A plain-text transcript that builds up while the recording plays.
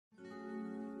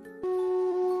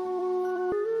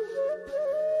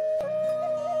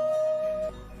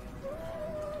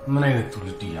ምን አይነት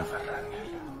ትውልድ ያፈራን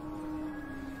ያለ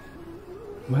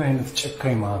ምን አይነት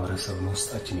ጨካኝ ማህበረሰብ ነው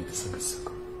ውስጣችን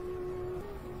የተሰገሰገው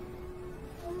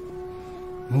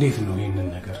እንዴት ነው ይሄንን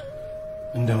ነገር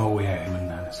እንደመወያያ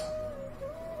የምናነሳው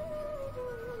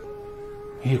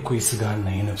ይሄ እኮ የስጋና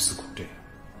የነፍስ ጉዳይ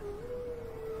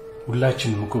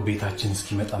ሁላችንም እኮ ቤታችን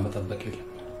እስኪመጣ መጠበቅ የለም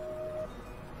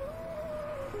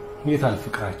የታል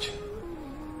ፍቅራችን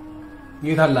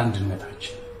የታል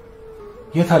አንድነታችን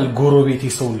የታል ጎረቤት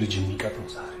የሰው ልጅ የሚቀጠው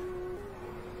ዛሬ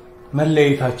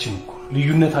መለያየታችን እኮ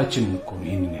ልዩነታችን እኮ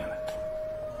ይሄንን ያመጣው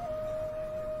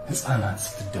ህፃናት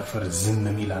ስትደፈር ዝም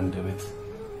የሚል አንደበት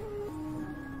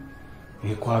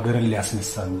የኮ ሀገርን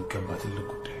ሊያስነሳ የሚገባ ትልቅ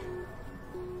ጉዳይ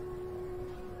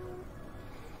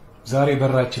ዛሬ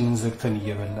በራችንን ዘግተን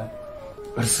እየበላን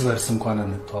እርስ በርስ እንኳን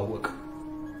አንተዋወቅ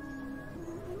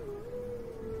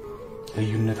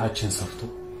ልዩነታችን ሰፍቶ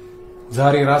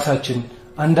ዛሬ ራሳችን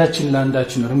አንዳችን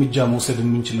ለአንዳችን እርምጃ መውሰድ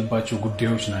የምንችልባቸው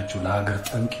ጉዳዮች ናቸው ለሀገር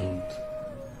ጠንቅ የሆኑት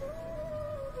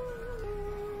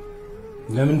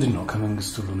ለምንድን ነው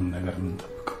ከመንግስት ሁሉንም ነገር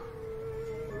የምንጠብቀው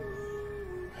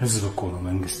ህዝብ እኮ ነው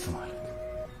መንግስት ማለት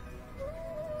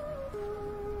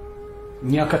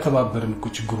እኛ ከተባበርን እኮ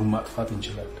ችግሩን ማጥፋት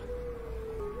እንችላለን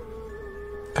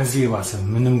ከዚህ የባሰ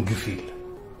ምንም ግፍ የለም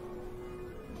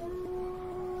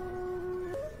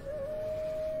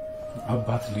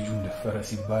አባት ልጁን ደፈረ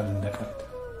ሲባል እንደቀልድ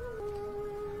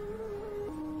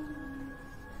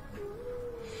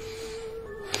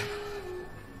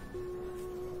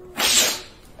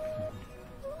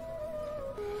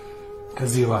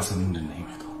ከዚህ የባሰ ምንድን ነው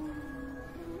የሚመጣው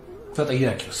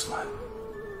ተጠያቂውስ ማን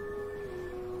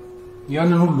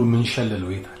ያንን ሁሉ ምን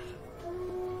ሸለለው ይታል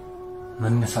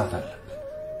መነሳት አለበት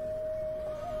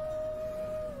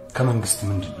ከመንግስት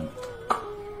ምንድን ነው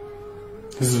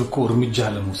ህዝብ እኮ እርምጃ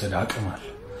ለመውሰድ አቅም አለ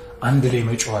አንድ ላይ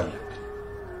መጮህ አለ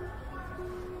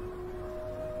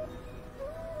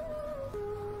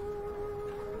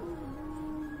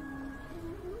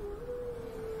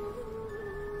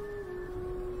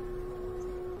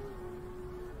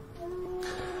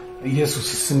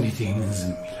ኢየሱስስ እንዴት ይሄንን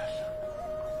ዝም ይላል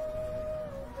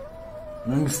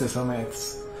መንግስተ ሰማያት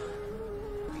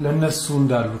ለነሱ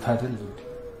እንዳሉት አይደል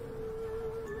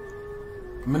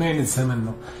ምን አይነት ዘመን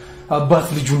ነው አባት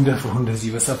ልጁን ደፍሮ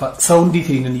እንደዚህ በሰፋ ሰው እንዴት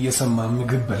ይሄንን እየሰማ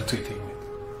ምግብ በልቶ ይተኛል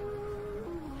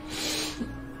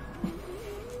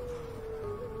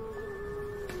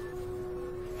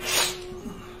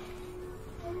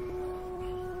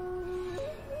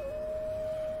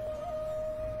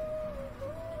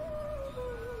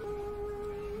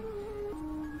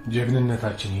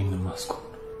ጀግንነታችን ይሄንን ማስቆም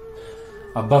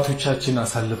አባቶቻችን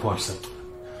አሳልፈው አልሰጡም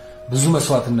ብዙ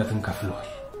መስዋዕትነትን ከፍለዋል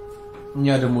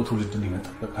እኛ ደግሞ ትውልድን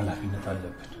የመጠበቅ ኃላፊነት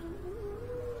አለብን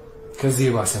ከዚህ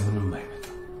የባሰ ምንም አይመጣ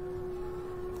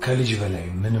ከልጅ በላይ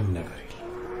ምንም ነገር የለም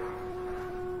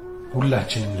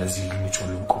ሁላችንም ለዚህ ልንጮህ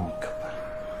ልንቆም ይገባል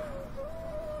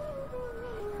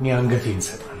እኔ አንገቴን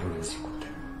እሰጣለሁ ለዚህ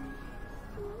ጉዳይ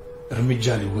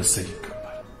እርምጃ ሊወሰድ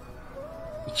ይገባል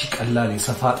እቺ ቀላል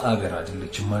የሰፋጣ ሀገር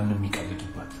አይደለችም ማንንም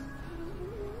ይቀልድባት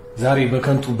ዛሬ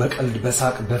በከንቱ በቀልድ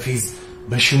በሳቅ በፌዝ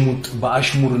በሽሙጥ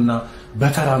በአሽሙርና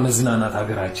በተራ መዝናናት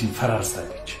ሀገራችን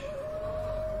ፈራርሳለች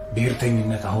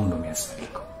ብሔርተኝነት አሁን ነው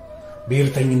የሚያስፈልገው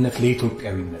ብሔርተኝነት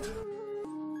ለኢትዮጵያዊነት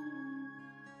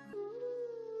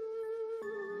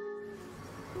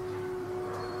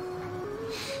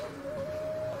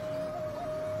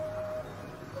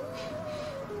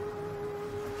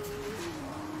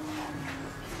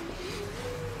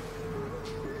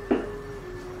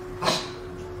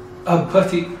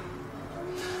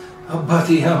አባቴ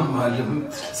ያማል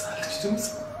ምትልጻለች ድምጽ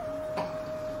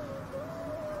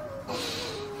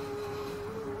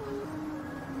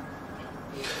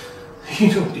ይሄ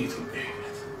ነው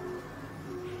ኢትዮጵያዊነት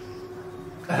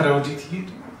አራውዲት ይሄድ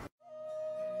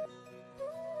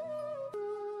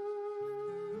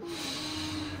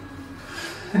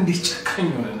እንዴት ጨካኝ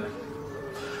ሆነናል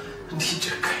እንዴት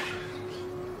ጨካኝ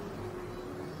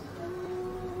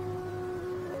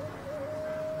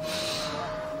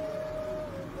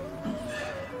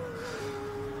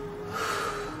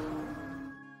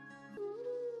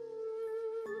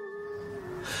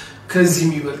ከዚህ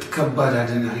የሚበልጥ ከባድ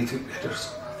አደጋ ኢትዮጵያ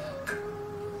ደርሶባታል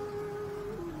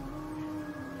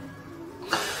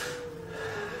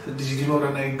ልጅ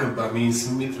ሊኖረን አይገባም ይህን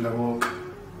ስሜት ለማወቅ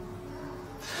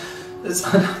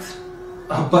ህፃናት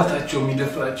አባታቸው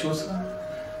የሚደፍራቸው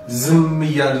ዝም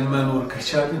እያልን መኖር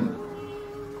ከቻልን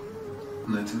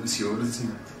እውነትም ሲኦል እዚህ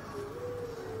ናት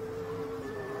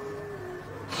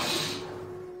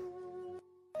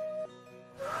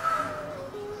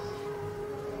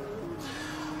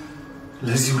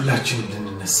ለዚህ ሁላችንም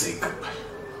ልንነሳ ይገባል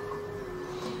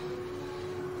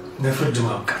ለፍርድ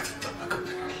ማብቃት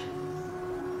ይጠበቅብናል።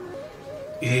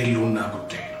 ይሄ ሉና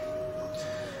ጉዳይ ነው።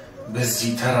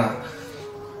 በዚህ ተራ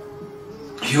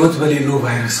ህይወት በሌለው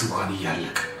ቫይረስ እንኳን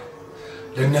እያለቀ ነው።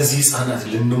 ለነዚህ ህፃናት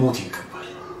ልንሞት ይገባል።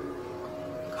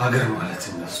 ሀገር ማለት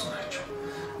እነሱ ናቸው።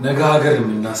 ነገ ሀገር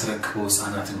የምናስረክበው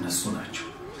ህፃናት እነሱ ናቸው።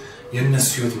 የነሱ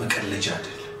ህይወት መቀለጃ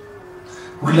አይደለም።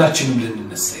 ሁላችንም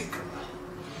ልንነሳ ይገባል።